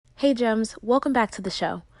Hey Gems, welcome back to the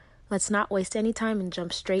show. Let's not waste any time and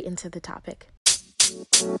jump straight into the topic.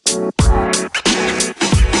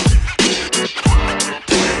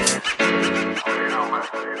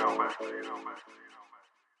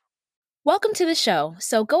 Welcome to the show.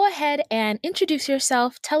 So go ahead and introduce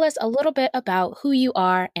yourself. Tell us a little bit about who you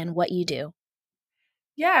are and what you do.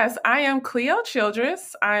 Yes, I am Cleo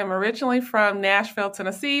Childress. I am originally from Nashville,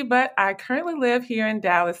 Tennessee, but I currently live here in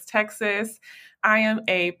Dallas, Texas. I am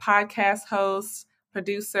a podcast host,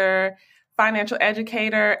 producer, financial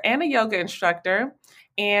educator, and a yoga instructor,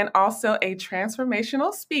 and also a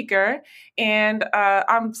transformational speaker. And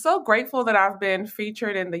I'm so grateful that I've been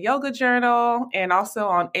featured in the Yoga Journal and also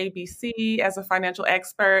on ABC as a financial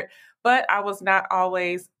expert. But I was not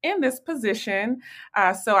always in this position.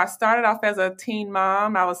 So I started off as a teen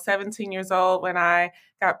mom. I was 17 years old when I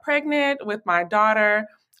got pregnant with my daughter.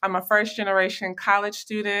 I'm a first generation college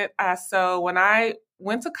student. So when I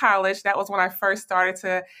went to college, that was when I first started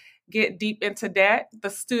to get deep into debt, the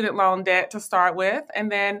student loan debt to start with.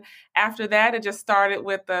 And then after that, it just started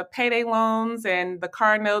with the payday loans and the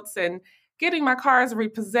car notes and getting my cars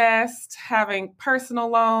repossessed, having personal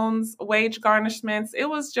loans, wage garnishments. It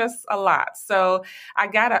was just a lot. So I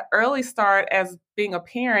got an early start as being a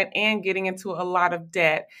parent and getting into a lot of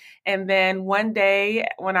debt. And then one day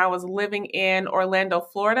when I was living in Orlando,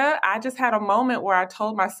 Florida, I just had a moment where I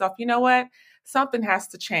told myself, you know what? Something has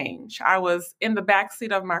to change. I was in the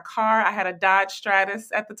backseat of my car. I had a Dodge Stratus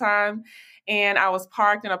at the time, and I was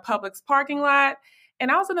parked in a Publix parking lot. And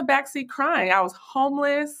I was in the backseat crying. I was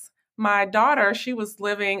homeless. My daughter, she was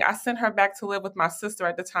living, I sent her back to live with my sister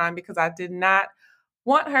at the time because I did not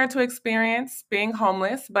want her to experience being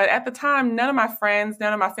homeless. But at the time, none of my friends,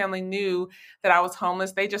 none of my family knew that I was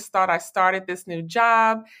homeless. They just thought I started this new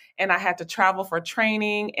job and I had to travel for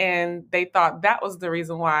training. And they thought that was the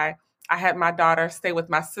reason why I had my daughter stay with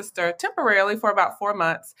my sister temporarily for about 4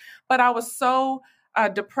 months. But I was so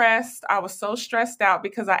depressed. I was so stressed out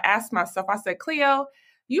because I asked myself, I said, Cleo,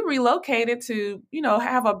 you relocated to,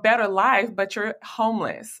 have a better life, but you're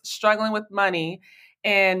homeless, struggling with money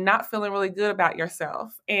and not feeling really good about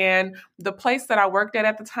yourself. And the place that I worked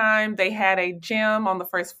at the time, they had a gym on the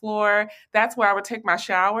first floor. That's where I would take my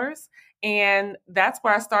showers. And that's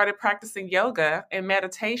where I started practicing yoga and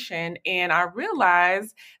meditation. And I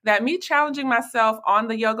realized that me challenging myself on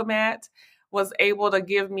the yoga mat was able to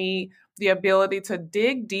give me the ability to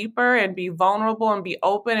dig deeper and be vulnerable and be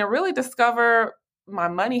open and really discover my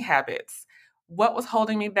money habits, what was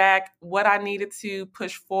holding me back, what I needed to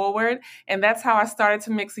push forward. And that's how I started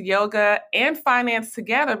to mix yoga and finance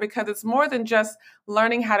together, because it's more than just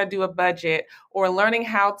learning how to do a budget or learning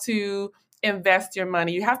how to invest your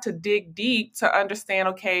money. You have to dig deep to understand,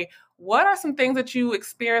 okay, what are some things that you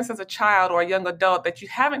experienced as a child or a young adult that you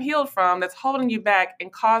haven't healed from that's holding you back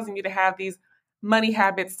and causing you to have these money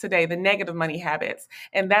habits today, the negative money habits.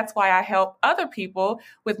 And that's why I help other people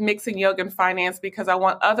with mixing yoga and finance, because I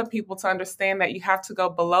want other people to understand that you have to go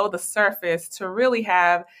below the surface to really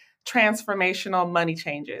have transformational money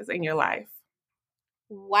changes in your life.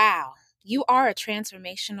 Wow. You are a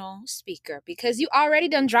transformational speaker because you already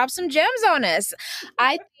done dropped some gems on us.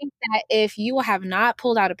 I think that if you have not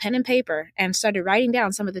pulled out a pen and paper and started writing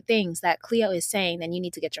down some of the things that Cleo is saying, then you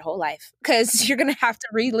need to get your whole life because you're going to have to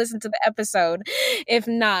re-listen to the episode if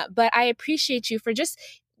not. But I appreciate you for just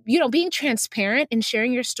being transparent and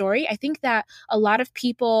sharing your story. I think that a lot of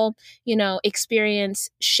people, experience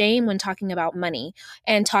shame when talking about money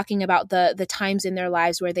and talking about the times in their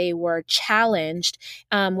lives where they were challenged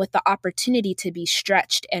with the opportunity to be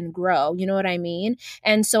stretched and grow. You know what I mean?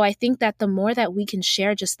 And so I think that the more that we can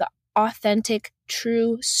share just the authentic,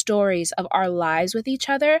 true stories of our lives with each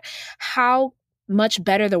other, how much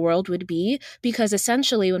better the world would be, because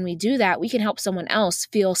essentially when we do that, we can help someone else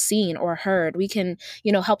feel seen or heard. We can,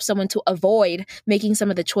 help someone to avoid making some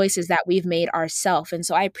of the choices that we've made ourselves. And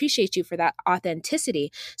so I appreciate you for that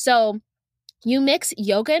authenticity. So you mix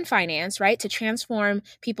yoga and finance, right, to transform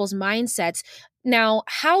people's mindsets. Now,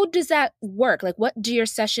 how does that work? Like, what do your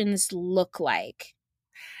sessions look like?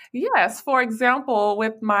 Yes, for example,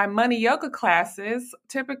 with my money yoga classes,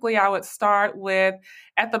 typically I would start with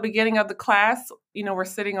at the beginning of the class, we're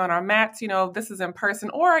sitting on our mats, this is in person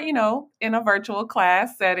or, in a virtual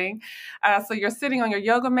class setting. So you're sitting on your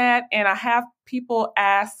yoga mat, and I have people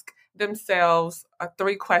ask themselves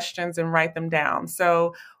 3 questions and write them down.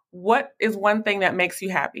 So, what is one thing that makes you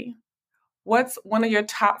happy? What's one of your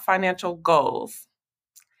top financial goals?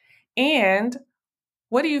 And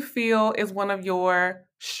what do you feel is one of your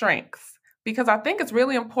strengths? Because I think it's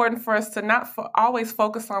really important for us to not always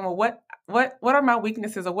focus on, well, what are my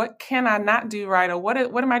weaknesses, or what can I not do right, or what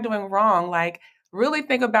am I doing wrong? Like, really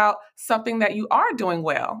think about something that you are doing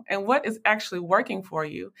well and what is actually working for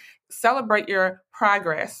you. Celebrate your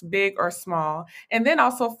progress, big or small. And then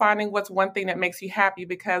also finding what's one thing that makes you happy,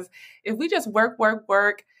 because if we just work,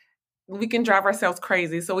 we can drive ourselves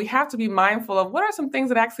crazy. So we have to be mindful of what are some things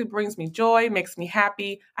that actually brings me joy, makes me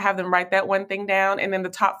happy. I have them write that one thing down, and then the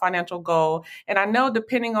top financial goal. And I know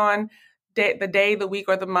depending on the day, the week,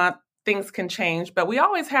 or the month, things can change, but we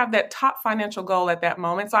always have that top financial goal at that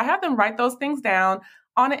moment. So I have them write those things down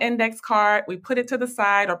on an index card. We put it to the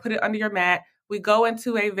side or put it under your mat. We go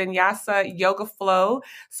into a vinyasa yoga flow.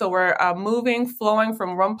 So we're moving, flowing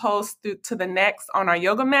from one pose to the next on our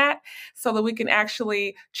yoga mat so that we can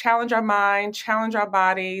actually challenge our mind, challenge our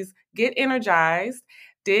bodies, get energized,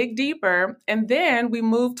 dig deeper. And then we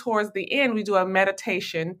move towards the end. We do a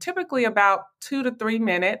meditation, typically about 2 to 3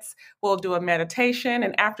 minutes. We'll do a meditation.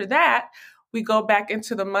 And after that, we go back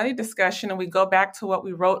into the money discussion and we go back to what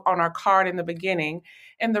we wrote on our card in the beginning.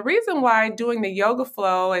 And the reason why doing the yoga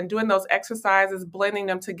flow and doing those exercises, blending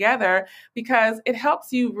them together, because it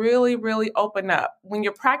helps you really, really open up. When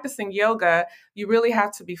you're practicing yoga, you really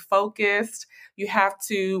have to be focused. You have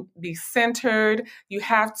to be centered. You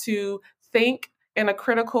have to think in a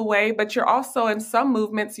critical way, but you're also in some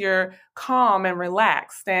movements, you're calm and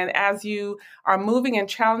relaxed. And as you are moving and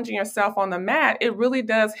challenging yourself on the mat, it really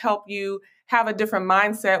does help you have a different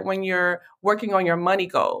mindset when you're working on your money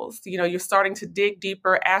goals. You know, you're starting to dig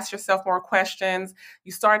deeper, ask yourself more questions.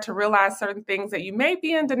 You start to realize certain things that you may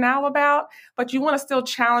be in denial about, but you want to still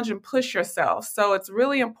challenge and push yourself. So it's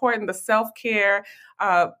really important, the self-care,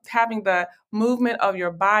 having the movement of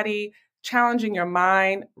your body, challenging your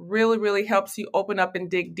mind really, really helps you open up and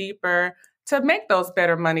dig deeper to make those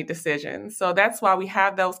better money decisions. So that's why we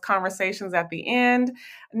have those conversations at the end,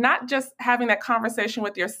 not just having that conversation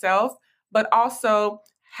with yourself, but also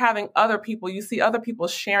having other people. You see other people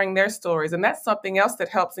sharing their stories. And that's something else that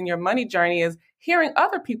helps in your money journey, is hearing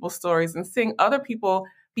other people's stories and seeing other people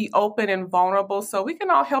be open and vulnerable so we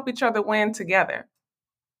can all help each other win together.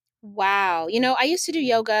 Wow. I used to do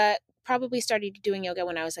yoga, probably started doing yoga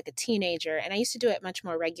when I was like a teenager, and I used to do it much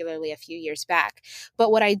more regularly a few years back. But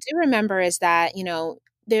what I do remember is that,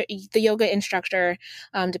 the yoga instructor,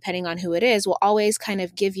 depending on who it is, will always kind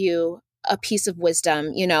of give you a piece of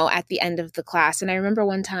wisdom, at the end of the class. And I remember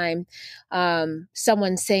one time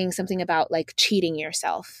someone saying something about like cheating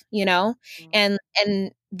yourself, and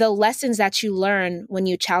the lessons that you learn when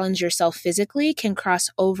you challenge yourself physically can cross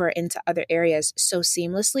over into other areas so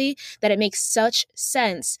seamlessly that it makes such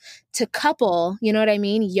sense to couple, you know what I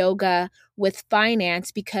mean, yoga with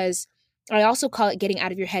finance, because I also call it getting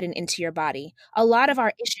out of your head and into your body. A lot of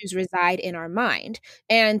our issues reside in our mind.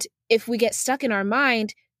 And if we get stuck in our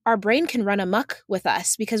mind, our brain can run amok with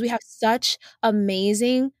us because we have such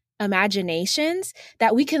amazing imaginations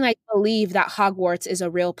that we can like believe that Hogwarts is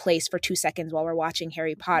a real place for 2 seconds while we're watching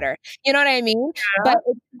Harry Potter. You know what I mean? But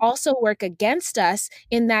it can also work against us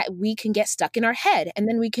in that we can get stuck in our head, and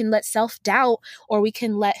then we can let self-doubt, or we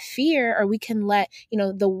can let fear, or we can let,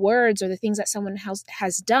 the words or the things that someone else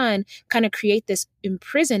has done kind of create this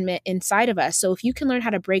imprisonment inside of us. So if you can learn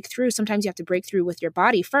how to break through, sometimes you have to break through with your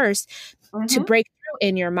body first to break through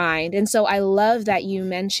in your mind. And so I love that you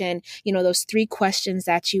mentioned, those 3 questions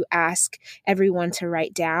that you ask everyone to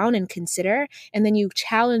write down and consider, and then you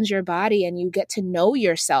challenge your body and you get to know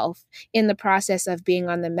yourself in the process of being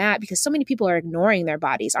on the mat, because so many people are ignoring their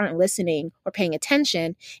bodies, aren't listening or paying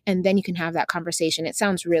attention, and then you can have that conversation. It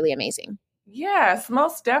sounds really amazing. Yes,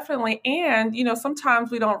 most definitely. And,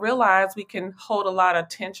 sometimes we don't realize we can hold a lot of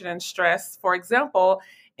tension and stress, for example,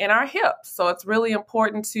 in our hips. So it's really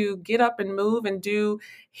important to get up and move and do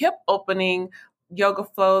hip opening yoga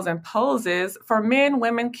flows and poses for men,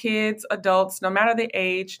 women, kids, adults, no matter the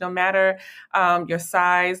age, no matter your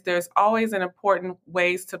size. There's always an important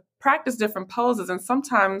ways to practice different poses. And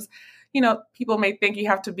sometimes, people may think you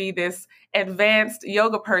have to be this advanced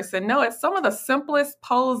yoga person. No, it's some of the simplest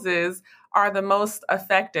poses are the most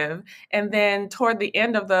effective. And then toward the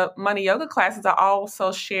end of the money yoga classes, I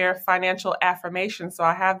also share financial affirmations. So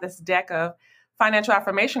I have this deck of financial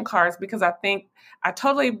affirmation cards because I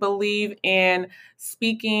totally believe in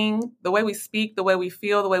speaking. The way we speak, the way we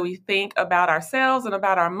feel, the way we think about ourselves and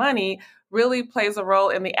about our money really plays a role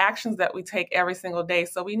in the actions that we take every single day.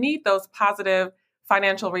 So we need those positive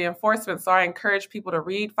financial reinforcements. So I encourage people to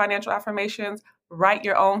read financial affirmations, write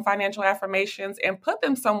your own financial affirmations, and put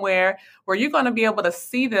them somewhere where you're going to be able to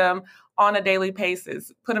see them on a daily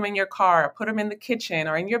basis. Put them in your car, put them in the kitchen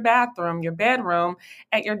or in your bathroom, your bedroom,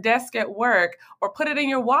 at your desk at work, or put it in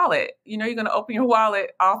your wallet. You know, you're going to open your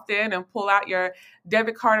wallet often and pull out your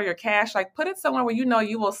debit card or your cash. Like, put it somewhere where you know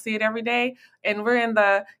you will see it every day. And we're in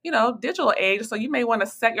the, digital age. So you may want to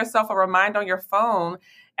set yourself a reminder on your phone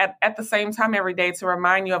at the same time every day to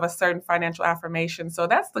remind you of a certain financial affirmation. So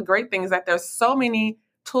that's the great thing, is that there's so many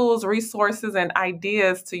tools, resources, and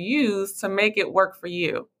ideas to use to make it work for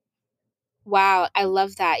you. Wow, I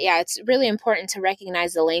love that. Yeah, it's really important to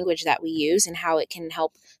recognize the language that we use and how it can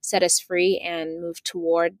help set us free and move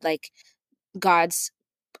toward like God's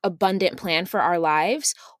abundant plan for our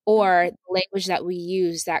lives, or the language that we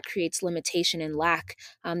use that creates limitation and lack,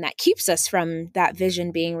 that keeps us from that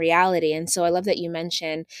vision being reality. And so I love that you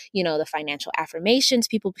mentioned, the financial affirmations.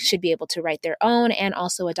 People should be able to write their own and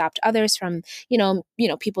also adopt others from,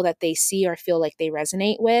 people that they see or feel like they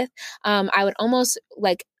resonate with. I would almost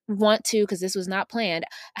like want to, because this was not planned,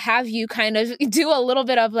 have you kind of do a little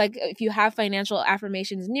bit of like, if you have financial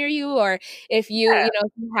affirmations near you, or if you, Yeah.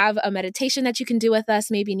 if you have a meditation that you can do with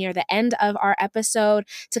us, maybe near the end of our episode,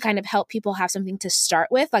 to kind of help people have something to start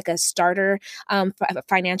with, like a starter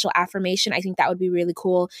financial affirmation. I think that would be really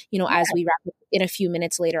cool, as we wrap up in a few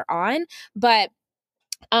minutes later on. But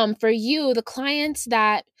for you, the clients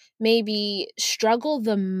that maybe struggle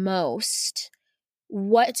the most,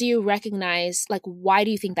 what do you recognize? Like, why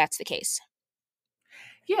do you think that's the case?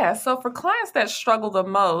 Yeah, so for clients that struggle the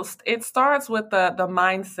most, it starts with the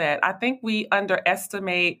mindset. I think we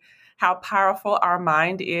underestimate how powerful our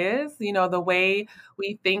mind is, the way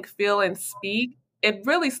we think, feel, and speak. It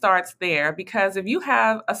really starts there, because if you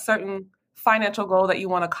have a certain financial goal that you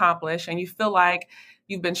want to accomplish and you feel like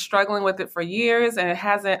you've been struggling with it for years and it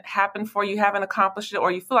hasn't happened for you, haven't accomplished it,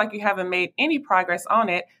 or you feel like you haven't made any progress on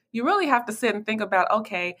it, you really have to sit and think about,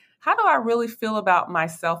 okay, how do I really feel about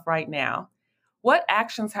myself right now? What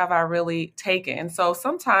actions have I really taken? So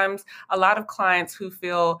sometimes a lot of clients who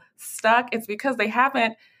feel stuck, it's because they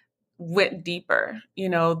haven't went deeper.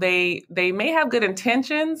 They may have good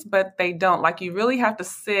intentions, but they don't. Like, you really have to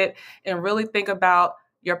sit and really think about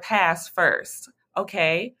your past first.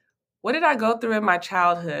 Okay, what did I go through in my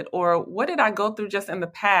childhood, or what did I go through just in the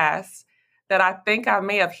past that I think I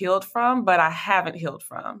may have healed from, but I haven't healed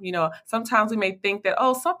from? Sometimes we may think that,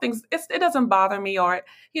 oh, it doesn't bother me, or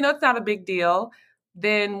it's not a big deal.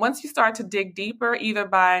 Then once you start to dig deeper, either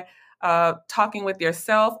by talking with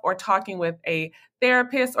yourself or talking with a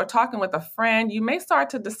therapist or talking with a friend, you may start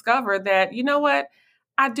to discover that, you know what,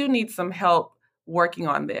 I do need some help working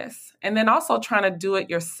on this. And then also trying to do it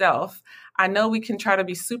yourself. I know we can try to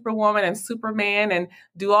be Superwoman and Superman and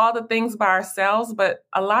do all the things by ourselves, but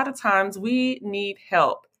a lot of times we need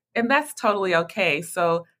help, and that's totally okay.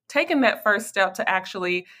 So taking that first step to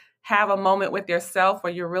actually have a moment with yourself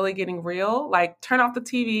where you're really getting real, like turn off the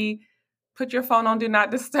TV, put your phone on do not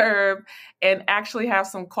disturb, and actually have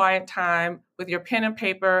some quiet time with your pen and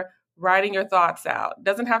paper, writing your thoughts out.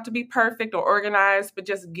 Doesn't have to be perfect or organized, but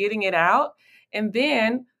just getting it out. And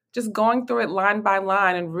then just going through it line by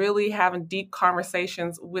line and really having deep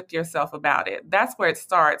conversations with yourself about it. That's where it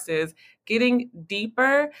starts, is getting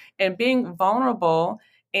deeper and being vulnerable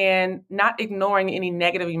and not ignoring any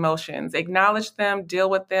negative emotions. Acknowledge them, deal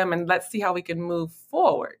with them, and let's see how we can move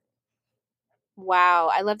forward. Wow,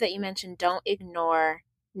 I love that you mentioned don't ignore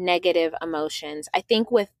negative emotions. I think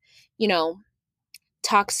with, you know,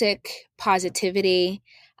 toxic positivity,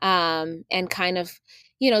 and kind of,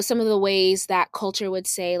 some of the ways that culture would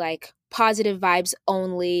say like positive vibes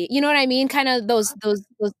only. You know what I mean? Kind of those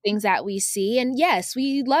things that we see. And yes,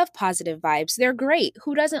 we love positive vibes. They're great.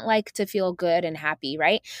 Who doesn't like to feel good and happy,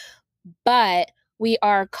 right? But we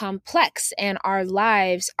are complex and our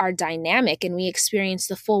lives are dynamic, and we experience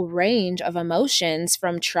the full range of emotions,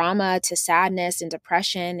 from trauma to sadness and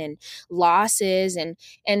depression and losses.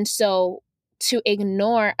 And so to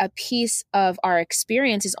ignore a piece of our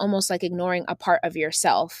experience is almost like ignoring a part of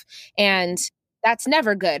yourself. And that's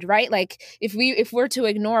never good, right? Like if we're to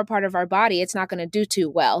ignore a part of our body, it's not going to do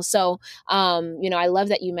too well. So I love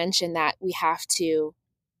that you mentioned that we have to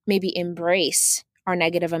maybe embrace our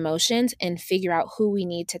negative emotions and figure out who we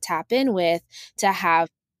need to tap in with to have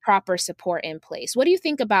proper support in place. What do you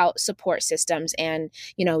think about support systems and,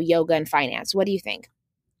 yoga and finance? What do you think?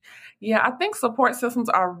 Yeah, I think support systems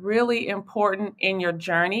are really important in your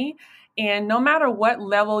journey. And no matter what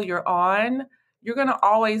level you're on, you're going to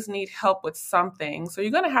always need help with something. So you're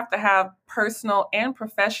going to have personal and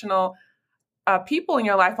professional people in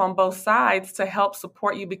your life on both sides to help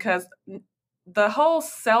support you, because the whole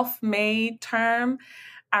self-made term,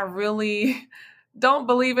 I really don't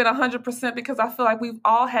believe it 100%, because I feel like we've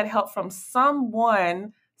all had help from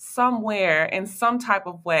someone somewhere in some type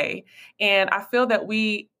of way. And I feel that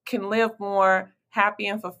we can live more happy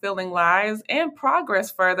and fulfilling lives and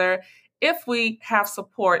progress further if we have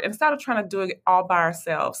support instead of trying to do it all by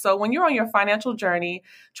ourselves. So when you're on your financial journey,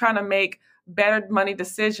 trying to make better money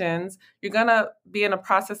decisions, you're going to be in a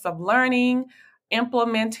process of learning,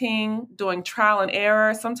 implementing, doing trial and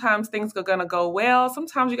error. Sometimes things are going to go well.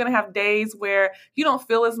 Sometimes you're going to have days where you don't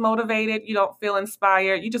feel as motivated, you don't feel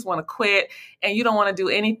inspired, you just want to quit and you don't want to do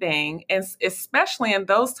anything. And especially in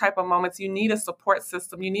those type of moments, you need a support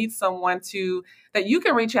system. You need someone that you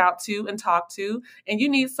can reach out to and talk to, and you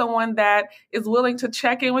need someone that is willing to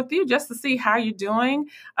check in with you just to see how you're doing.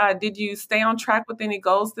 Did you stay on track with any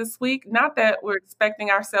goals this week? Not that we're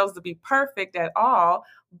expecting ourselves to be perfect at all,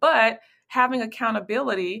 but having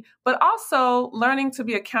accountability, but also learning to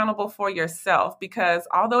be accountable for yourself. Because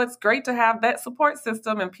although it's great to have that support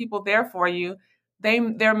system and people there for you,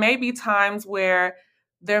 there may be times where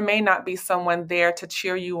there may not be someone there to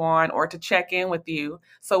cheer you on or to check in with you.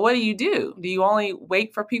 So what do? Do you only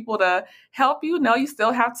wait for people to help you? No, you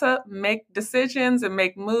still have to make decisions and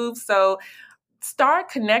make moves. So start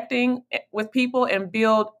connecting with people and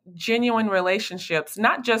build genuine relationships,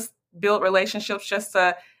 not just build relationships just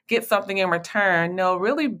to get something in return. No,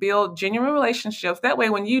 really build genuine relationships. That way,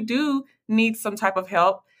 when you do need some type of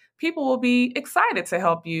help, people will be excited to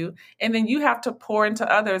help you. And then you have to pour into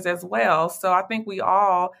others as well. So I think we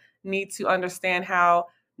all need to understand how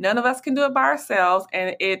none of us can do it by ourselves.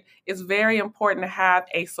 And it is very important to have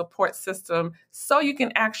a support system so you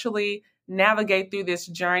can actually navigate through this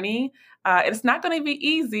journey. It's not going to be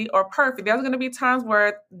easy or perfect. There's going to be times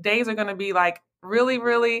where days are going to be like really,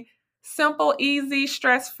 really simple, easy,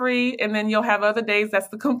 stress-free, and then you'll have other days that's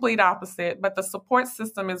the complete opposite. But the support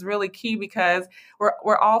system is really key because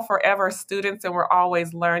we're all forever students and we're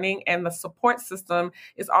always learning, and the support system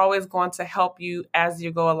is always going to help you as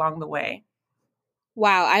you go along the way.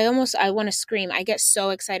 Wow, I want to scream. I get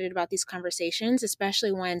so excited about these conversations,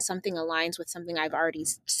 especially when something aligns with something I've already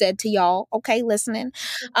said to y'all. Okay, listening.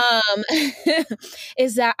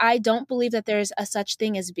 Is that I don't believe that there's a such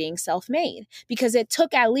thing as being self-made, because it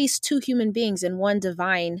took at least two human beings and one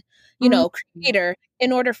divine, creator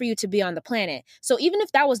in order for you to be on the planet. So even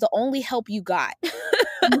if that was the only help you got,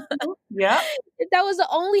 yeah, if that was the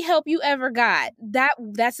only help you ever got,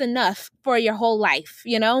 that's enough for your whole life,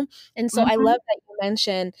 And so I love that you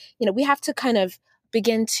mentioned, we have to kind of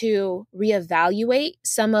begin to reevaluate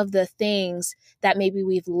some of the things that maybe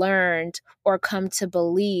we've learned or come to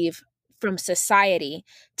believe from society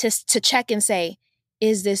to check and say,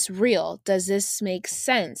 is this real? Does this make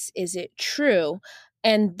sense? Is it true?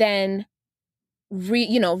 And then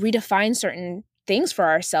redefine certain things for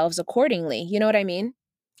ourselves accordingly. You know what I mean?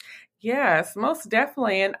 Yes, most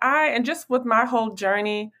definitely. And just with my whole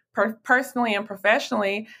journey, personally and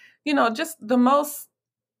professionally, just the most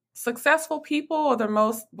successful people or the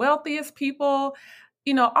most wealthiest people,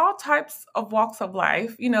 all types of walks of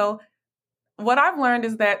life, what I've learned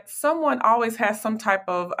is that someone always has some type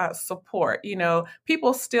of support.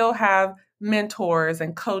 People still have mentors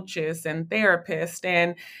and coaches and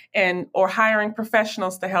therapists and or hiring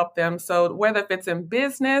professionals to help them. So whether if it's in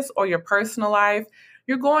business or your personal life,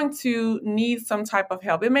 you're going to need some type of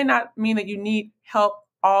help. It may not mean that you need help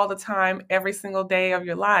all the time, every single day of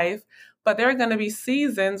your life, but there are going to be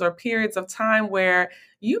seasons or periods of time where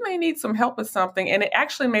you may need some help with something, and it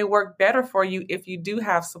actually may work better for you if you do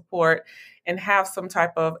have support and have some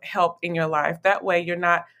type of help in your life. That way you're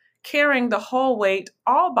not carrying the whole weight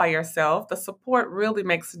all by yourself. The support really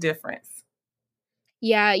makes a difference.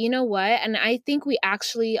 Yeah, you know what? And I think we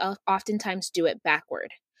actually oftentimes do it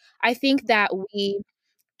backward. I think that we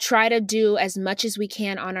try to do as much as we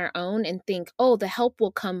can on our own and think, oh, the help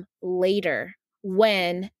will come later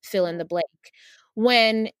when fill in the blank.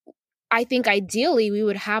 When I think ideally we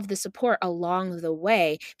would have the support along the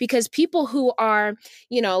way, because people who are,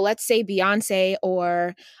 let's say Beyonce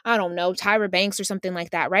or I don't know, Tyra Banks or something like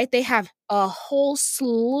that, right? They have a whole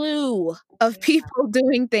slew of people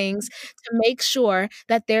doing things to make sure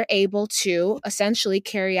that they're able to essentially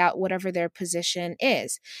carry out whatever their position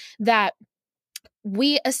is. That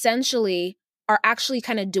we essentially are actually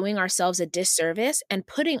kind of doing ourselves a disservice and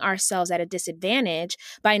putting ourselves at a disadvantage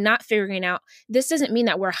by not figuring out, this doesn't mean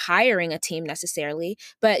that we're hiring a team necessarily,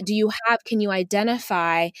 but can you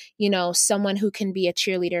identify, someone who can be a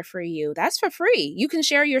cheerleader for you? That's for free. You can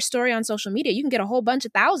share your story on social media. You can get a whole bunch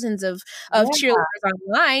of thousands of cheerleaders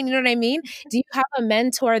online. You know what I mean? Do you have a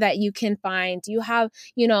mentor that you can find? Do you have,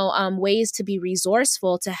 ways to be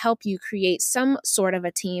resourceful to help you create some sort of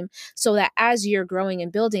a team so that as you're growing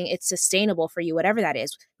and building, it's sustainable for for you, whatever that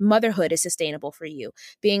is. Motherhood is sustainable for you.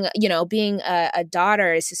 Being a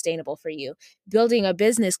daughter is sustainable for you. Building a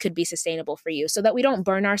business could be sustainable for you, so that we don't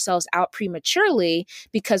burn ourselves out prematurely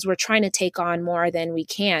because we're trying to take on more than we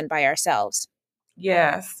can by ourselves.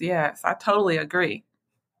 Yes, yes, I totally agree.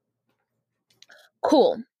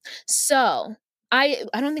 Cool. So I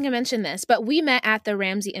don't think I mentioned this, but we met at the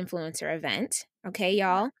Ramsey Influencer event. Okay,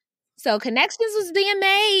 y'all. So connections was being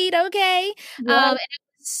made. Okay. Yeah. And it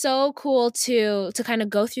was so cool to kind of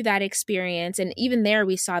go through that experience. And even there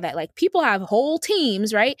we saw that like people have whole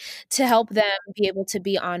teams, right? To help them be able to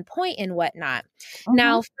be on point and whatnot. Mhm.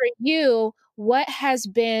 Now for you, what has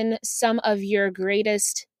been some of your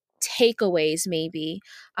greatest takeaways maybe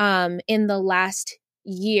in the last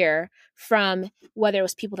year from whether it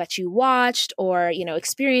was people that you watched or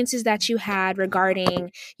experiences that you had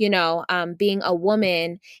regarding being a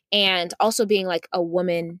woman and also being like a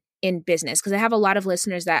woman in business, because I have a lot of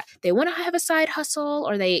listeners that they want to have a side hustle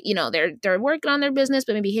or they're working on their business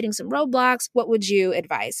but maybe hitting some roadblocks. What would you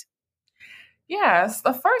advise? Yes,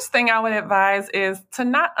 the first thing I would advise is to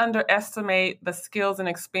not underestimate the skills and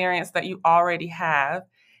experience that you already have.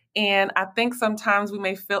 And I think sometimes we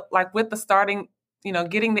may feel like with the starting,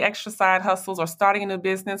 getting the extra side hustles or starting a new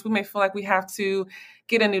business, we may feel like we have to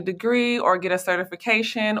get a new degree or get a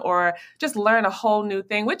certification or just learn a whole new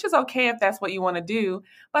thing, which is okay if that's what you want to do.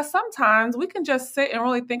 But sometimes we can just sit and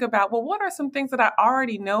really think about, well, what are some things that I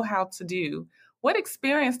already know how to do? What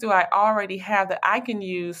experience do I already have that I can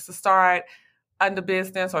use to start the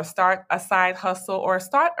business or start a side hustle or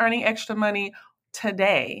start earning extra money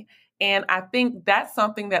today? And I think that's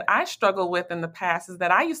something that I struggled with in the past, is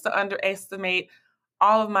that I used to underestimate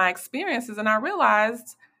all of my experiences. And I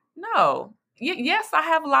realized, no, yes, I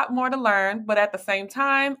have a lot more to learn, but at the same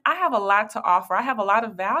time, I have a lot to offer. I have a lot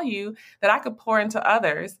of value that I could pour into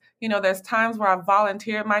others. There's times where I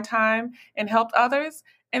volunteered my time and helped others.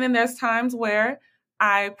 And then there's times where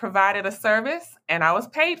I provided a service and I was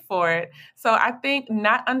paid for it. So I think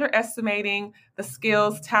not underestimating the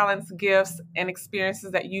skills, talents, gifts, and experiences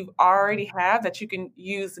that you already have that you can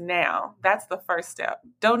use now. That's the first step.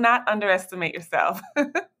 Do not underestimate yourself.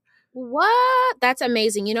 What? That's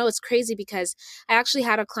amazing. It's crazy because I actually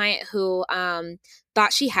had a client who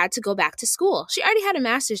thought she had to go back to school. She already had a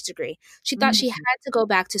master's degree. She thought she had to go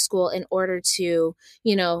back to school in order to,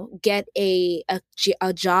 get a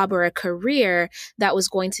job or a career that was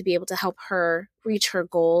going to be able to help her reach her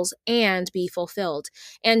goals and be fulfilled.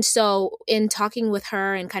 And so in talking with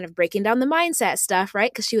her and kind of breaking down the mindset stuff, right?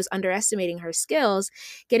 Because she was underestimating her skills,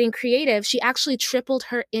 getting creative, she actually tripled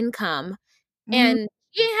her income Mhm. and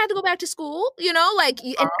you ain't had to go back to school, and I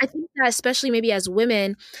think that especially maybe as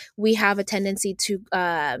women, we have a tendency to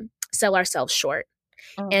sell ourselves short.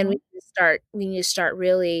 And Mhm. we need to start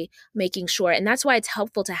really making sure. And that's why it's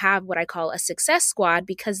helpful to have what I call a success squad,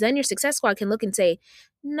 because then your success squad can look and say,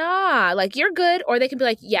 nah, like you're good. Or they can be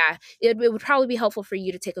like, yeah, it would probably be helpful for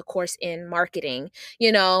you to take a course in marketing,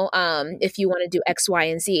 if you want to do X, Y,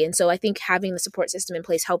 and Z. And so I think having the support system in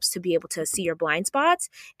place helps to be able to see your blind spots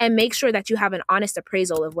and make sure that you have an honest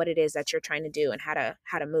appraisal of what it is that you're trying to do and how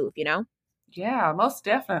to move. Yeah, most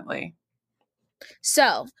definitely.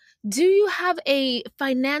 So, do you have a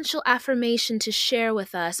financial affirmation to share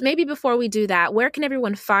with us? Maybe before we do that, where can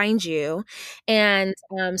everyone find you and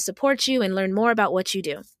support you and learn more about what you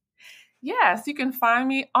do? Yes, you can find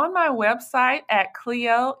me on my website at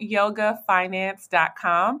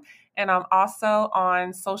cleoyogafinance.com. And I'm also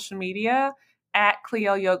on social media at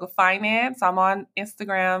Cleo Yoga Finance. I'm on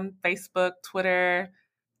Instagram, Facebook, Twitter,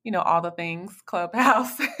 all the things,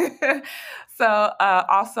 Clubhouse. So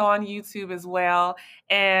also on YouTube as well.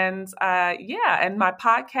 And and my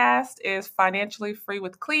podcast is Financially Free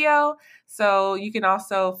with Cleo. So you can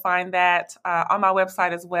also find that on my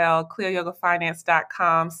website as well,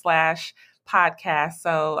 cleoyogafinance.com/podcast.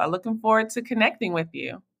 So looking forward to connecting with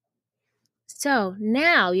you. So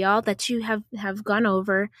now, y'all, that you have gone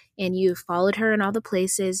over and you've followed her in all the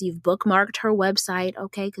places, you've bookmarked her website,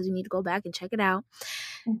 okay, because you need to go back and check it out.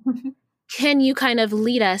 Can you kind of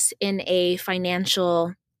lead us in a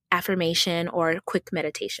financial affirmation or quick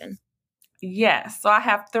meditation? Yes. So I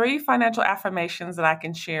have 3 financial affirmations that I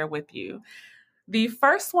can share with you. The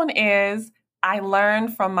first one is, I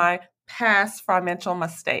learned from my past financial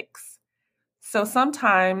mistakes. So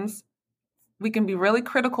sometimes we can be really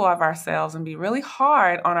critical of ourselves and be really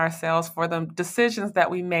hard on ourselves for the decisions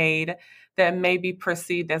that we made that may be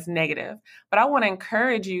perceived as negative. But I want to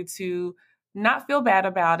encourage you to not feel bad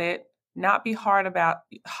about it, not be hard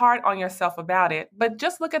on yourself about it, but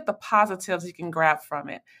just look at the positives you can grab from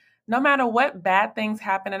it. No matter what bad things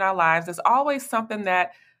happen in our lives, there's always something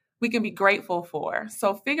that we can be grateful for.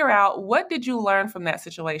 So figure out, what did you learn from that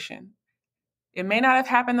situation? It may not have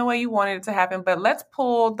happened the way you wanted it to happen, but let's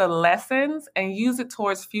pull the lessons and use it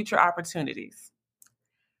towards future opportunities.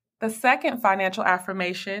 The second financial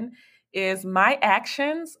affirmation is, my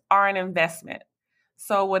actions are an investment.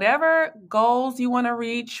 So whatever goals you want to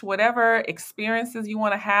reach, whatever experiences you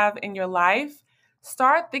want to have in your life,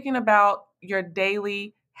 start thinking about your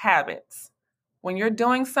daily habits. When you're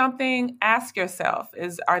doing something, ask yourself,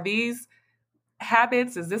 are these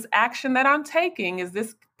habits, is this action that I'm taking, is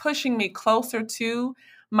this pushing me closer to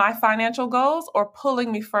my financial goals or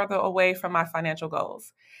pulling me further away from my financial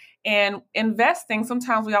goals? And investing,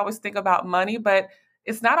 sometimes we always think about money, but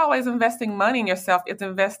it's not always investing money in yourself. It's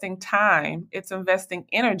investing time. It's investing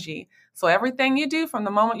energy. So everything you do from the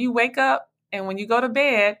moment you wake up and when you go to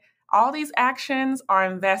bed, all these actions are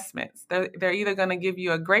investments. They're either going to give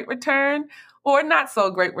you a great return or not so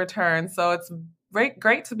great return. So it's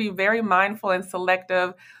great to be very mindful and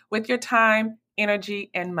selective with your time, energy,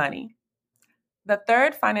 and money. The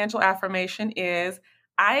third financial affirmation is,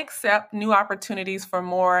 I accept new opportunities for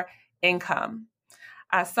more income.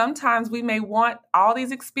 Sometimes we may want all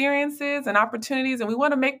these experiences and opportunities and we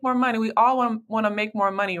want to make more money. We all want to make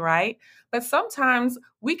more money, right? But sometimes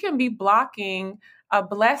we can be blocking a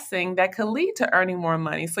blessing that could lead to earning more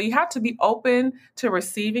money. So you have to be open to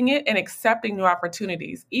receiving it and accepting new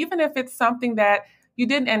opportunities, even if it's something that you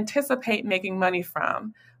didn't anticipate making money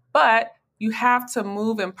from. But you have to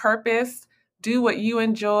move in purpose, do what you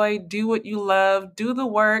enjoy, do what you love, do the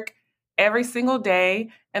work every single day,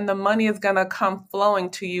 and the money is going to come flowing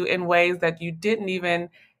to you in ways that you didn't even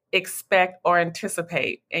expect or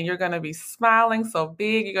anticipate. And you're going to be smiling so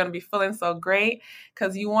big, you're going to be feeling so great,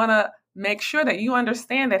 because you want to make sure that you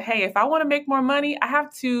understand that, hey, if I want to make more money, I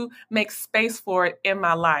have to make space for it in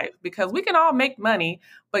my life, because we can all make money,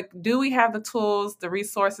 but do we have the tools, the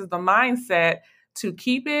resources, the mindset to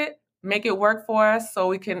keep it, make it work for us so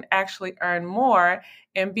we can actually earn more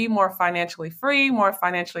and be more financially free, more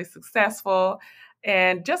financially successful?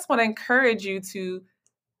 And just want to encourage you to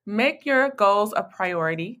make your goals a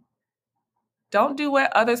priority. Don't do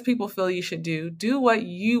what others people feel you should do. Do what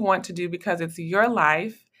you want to do because it's your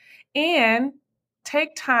life. And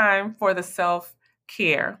take time for the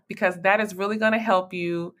self-care, because that is really going to help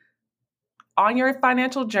you on your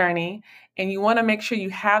financial journey. And you want to make sure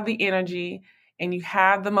you have the energy and you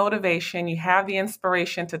have the motivation, you have the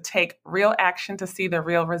inspiration to take real action to see the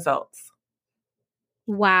real results.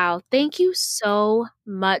 Wow. Thank you so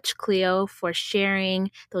much, Cleo, for sharing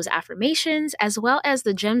those affirmations as well as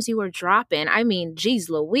the gems you were dropping. I mean, geez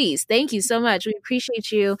Louise, thank you so much. We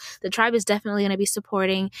appreciate you. The tribe is definitely going to be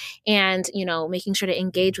supporting and, making sure to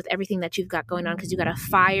engage with everything that you've got going on, because you got a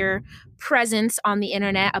fire presence on the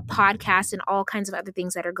internet, a podcast, and all kinds of other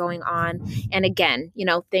things that are going on. And again,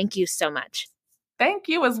 thank you so much. Thank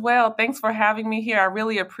you as well. Thanks for having me here. I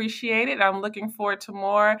really appreciate it. I'm looking forward to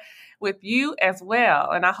more with you as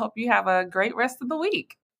well. And I hope you have a great rest of the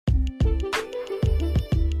week.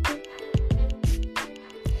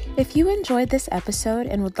 If you enjoyed this episode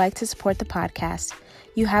and would like to support the podcast,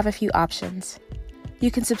 you have a few options.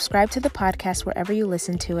 You can subscribe to the podcast wherever you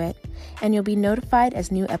listen to it, and you'll be notified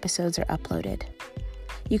as new episodes are uploaded.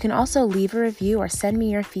 You can also leave a review or send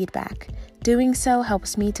me your feedback. Doing so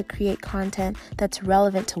helps me to create content that's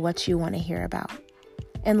relevant to what you want to hear about.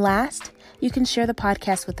 And last, you can share the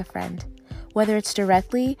podcast with a friend. Whether it's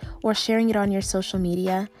directly or sharing it on your social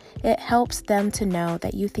media, it helps them to know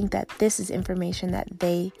that you think that this is information that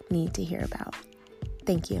they need to hear about.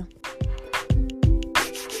 Thank you.